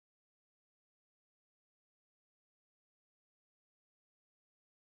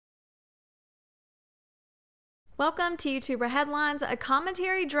Welcome to YouTuber Headlines, a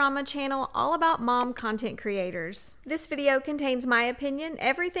commentary drama channel all about mom content creators. This video contains my opinion.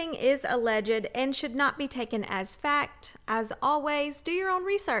 Everything is alleged and should not be taken as fact. As always, do your own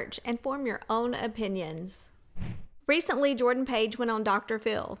research and form your own opinions. Recently, Jordan Page went on Dr.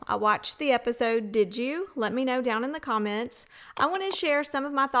 Phil. I watched the episode. Did you? Let me know down in the comments. I want to share some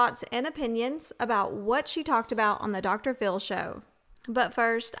of my thoughts and opinions about what she talked about on the Dr. Phil show. But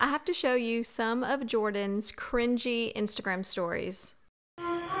first, I have to show you some of Jordan's cringy Instagram stories.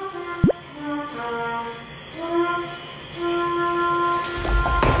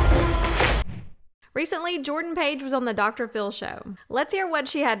 Recently, Jordan Page was on the Dr. Phil show. Let's hear what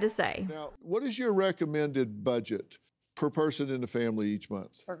she had to say. Now, what is your recommended budget per person in the family each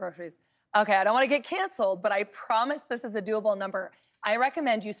month? For groceries. Okay, I don't want to get canceled, but I promise this is a doable number. I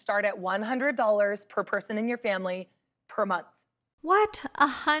recommend you start at $100 per person in your family per month. What?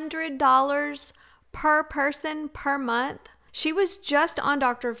 $100 per person per month? She was just on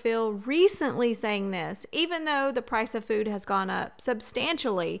Dr. Phil recently saying this. Even though the price of food has gone up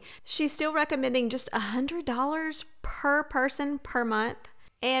substantially, she's still recommending just $100 per person per month.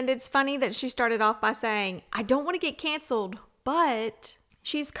 And it's funny that she started off by saying, I don't want to get canceled, but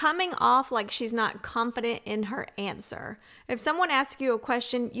she's coming off like she's not confident in her answer. If someone asks you a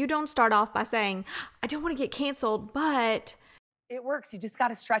question, you don't start off by saying, I don't want to get canceled, but... It works. You just got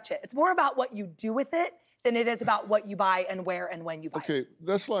to stretch it. It's more about what you do with it than it is about what you buy and where and when you buy it. Okay,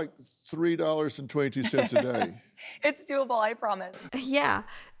 that's like $3.22 a day. It's doable, I promise. Yeah,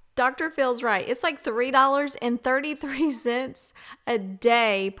 Dr. Phil's right. It's like $3.33 a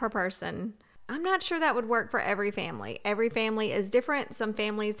day per person. I'm not sure that would work for every family. Every family is different. Some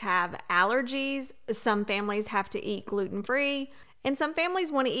families have allergies. Some families have to eat gluten-free. And some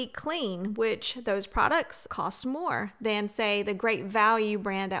families want to eat clean, which those products cost more than, say, the Great Value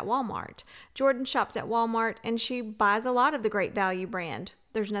brand at Walmart. Jordan shops at Walmart and she buys a lot of the Great Value brand.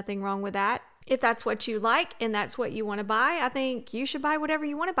 There's nothing wrong with that. If that's what you like and that's what you want to buy, I think you should buy whatever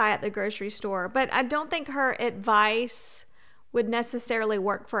you want to buy at the grocery store. But I don't think her advice would necessarily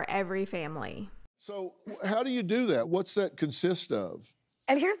work for every family. So how do you do that? What's that consist of?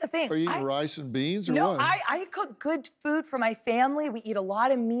 And here's the thing. Are you eating rice and beans or no, what? I cook good food for my family. We eat a lot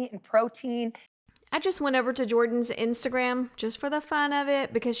of meat and protein. I just went over to Jordan's Instagram just for the fun of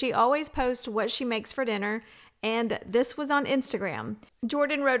it because she always posts what she makes for dinner, and this was on Instagram.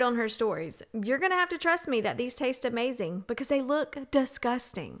 Jordan wrote on her stories, "You're going to have to trust me that these taste amazing because they look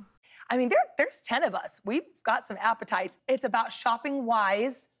disgusting." I mean, there's 10 of us. We've got some appetites. It's about shopping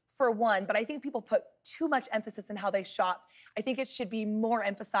wise for one, but I think people put too much emphasis in how they shop. I think it should be more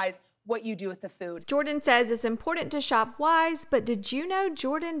emphasized what you do with the food. Jordan says it's important to shop wise, but did you know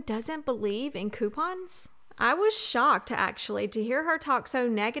Jordan doesn't believe in coupons? I was shocked, actually, to hear her talk so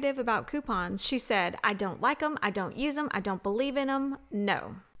negative about coupons. She said, I don't like them, I don't use them, I don't believe in them.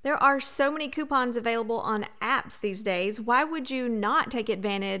 No. There are so many coupons available on apps these days. Why would you not take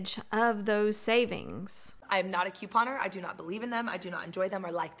advantage of those savings? I am not a couponer. I do not believe in them. I do not enjoy them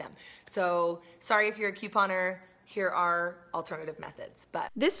or like them. So sorry if you're a couponer. Here are alternative methods.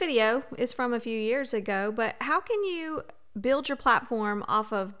 But this video is from a few years ago, but how can you build your platform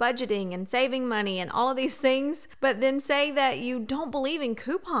off of budgeting and saving money and all of these things, but then say that you don't believe in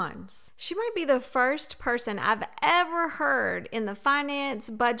coupons? She might be the first person I've ever heard in the finance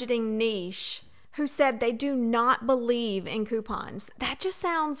budgeting niche who said they do not believe in coupons. That just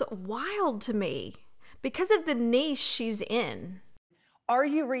sounds wild to me because of the niche she's in. Are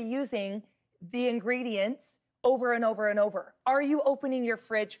you reusing the ingredients over and over and over? Are you opening your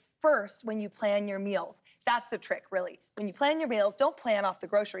fridge first when you plan your meals? That's the trick, really. When you plan your meals, don't plan off the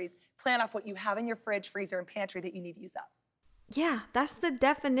groceries. Plan off what you have in your fridge, freezer, and pantry that you need to use up. Yeah, that's the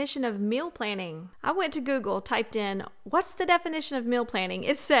definition of meal planning. I went to Google, typed in, what's the definition of meal planning?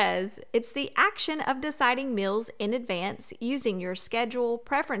 It says, it's the action of deciding meals in advance using your schedule,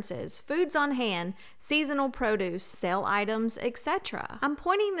 preferences, foods on hand, seasonal produce, sale items, etc. I'm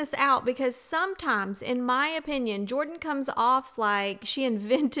pointing this out because sometimes, in my opinion, Jordan comes off like she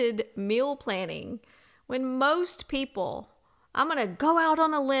invented meal planning when most people, I'm going to go out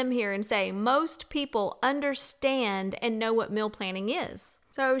on a limb here and say most people understand and know what meal planning is.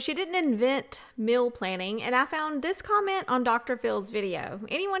 So she didn't invent meal planning, and I found this comment on Dr. Phil's video.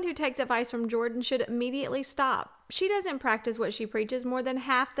 Anyone who takes advice from Jordan should immediately stop. She doesn't practice what she preaches more than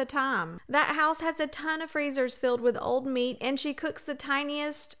half the time. That house has a ton of freezers filled with old meat, and she cooks the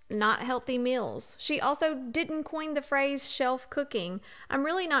tiniest, not healthy meals. She also didn't coin the phrase shelf cooking. I'm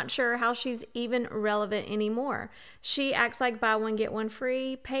really not sure how she's even relevant anymore. She acts like buy one, get one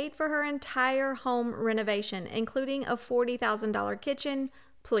free, paid for her entire home renovation, including a $40,000 kitchen.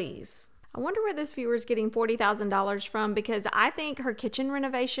 Please. I wonder where this viewer is getting $40,000 from, because I think her kitchen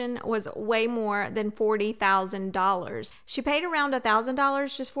renovation was way more than $40,000. She paid around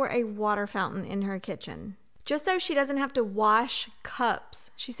 $1,000 just for a water fountain in her kitchen, just so she doesn't have to wash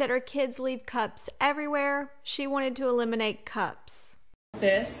cups. She said her kids leave cups everywhere. She wanted to eliminate cups.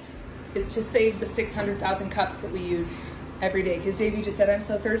 This is to save the 600,000 cups that we use every day, because Davey just said, I'm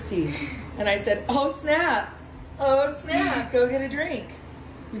so thirsty. And I said, oh snap, go get a drink.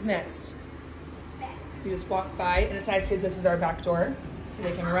 Who's next? You just walk by, and it's nice because this is our back door, so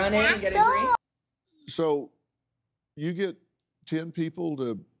they can run in and get a drink. So you get 10 people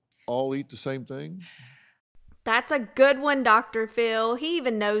to all eat the same thing? That's a good one, Dr. Phil. He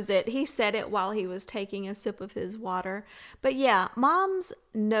even knows it. He said it while he was taking a sip of his water. But yeah, moms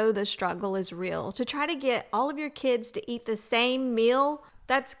know the struggle is real. To try to get all of your kids to eat the same meal,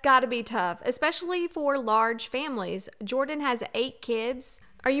 that's got to be tough, especially for large families. Jordan has 8 kids.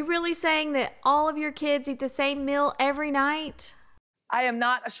 Are you really saying that all of your kids eat the same meal every night? I am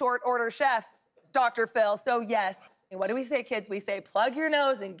not a short order chef, Dr. Phil, so yes. What do we say, kids? We say plug your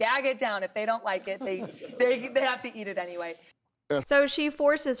nose and gag it down. If they don't like it, they have to eat it anyway. So she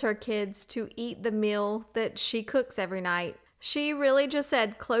forces her kids to eat the meal that she cooks every night. She really just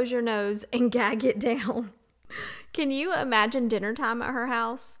said, close your nose and gag it down. Can you imagine dinner time at her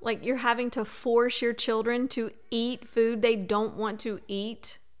house? Like, you're having to force your children to eat food they don't want to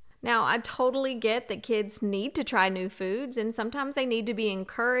eat. Now, I totally get that kids need to try new foods, and sometimes they need to be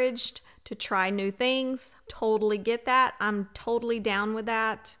encouraged to try new things. Totally get that. I'm totally down with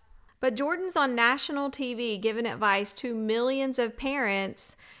that. But Jordan's on national TV giving advice to millions of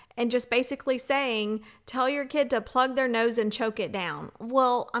parents and just basically saying, tell your kid to plug their nose and choke it down.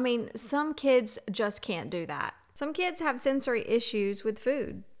 Well, I mean, some kids just can't do that. Some kids have sensory issues with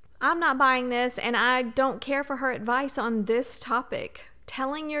food. I'm not buying this, and I don't care for her advice on this topic.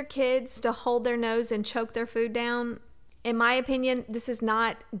 Telling your kids to hold their nose and choke their food down, in my opinion, this is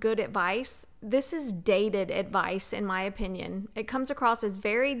not good advice. This is dated advice, in my opinion. It comes across as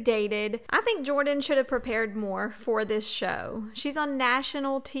very dated. I think Jordan should have prepared more for this show. She's on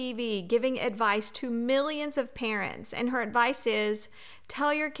national TV giving advice to millions of parents, and her advice is,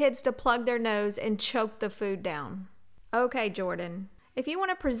 tell your kids to plug their nose and choke the food down. Okay, Jordan. If you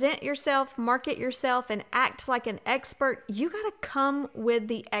want to present yourself, market yourself, and act like an expert, you got to come with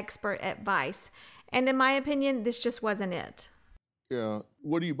the expert advice. And in my opinion, this just wasn't it. Yeah.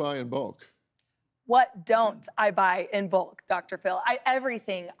 What do you buy in bulk? What don't I buy in bulk, Dr. Phil?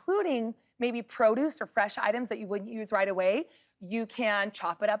 Everything, including maybe produce or fresh items that you wouldn't use right away. You can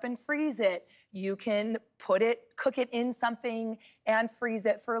chop it up and freeze it. You can cook it in something and freeze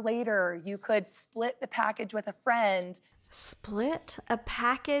it for later. You could split the package with a friend. Split a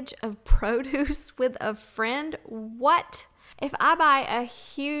package of produce with a friend? What? If I buy a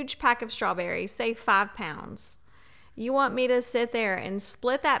huge pack of strawberries, say 5 pounds, you want me to sit there and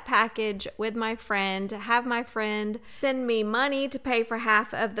split that package with my friend, have my friend send me money to pay for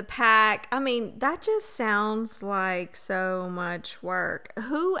half of the pack? I mean, that just sounds like so much work.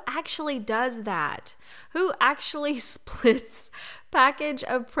 Who actually does that? Who actually splits package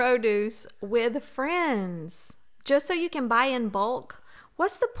of produce with friends just so you can buy in bulk?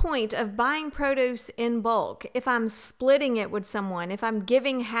 What's the point of buying produce in bulk if I'm splitting it with someone, if I'm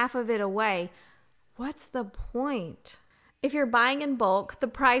giving half of it away? What's the point? If you're buying in bulk, the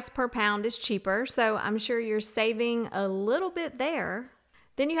price per pound is cheaper, so I'm sure you're saving a little bit there.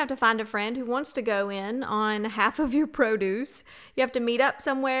 Then you have to find a friend who wants to go in on half of your produce. You have to meet up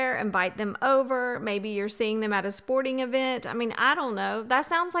somewhere, invite them over. Maybe you're seeing them at a sporting event. I mean, I don't know. That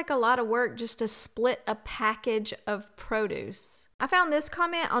sounds like a lot of work just to split a package of produce. I found this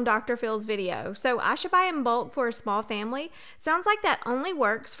comment on Dr. Phil's video. So I should buy in bulk for a small family? Sounds like that only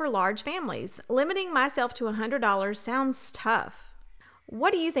works for large families. Limiting myself to $100 sounds tough.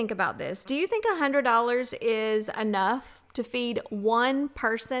 What do you think about this? Do you think $100 is enough to feed one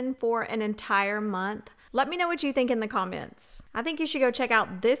person for an entire month? Let me know what you think in the comments. I think you should go check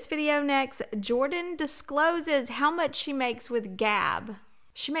out this video next. Jordan discloses how much she makes with Gab.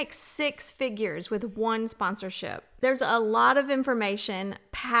 She makes 6 figures with one sponsorship. There's a lot of information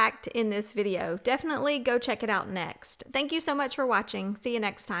packed in this video. Definitely go check it out next. Thank you so much for watching. See you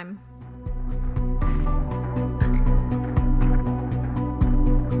next time.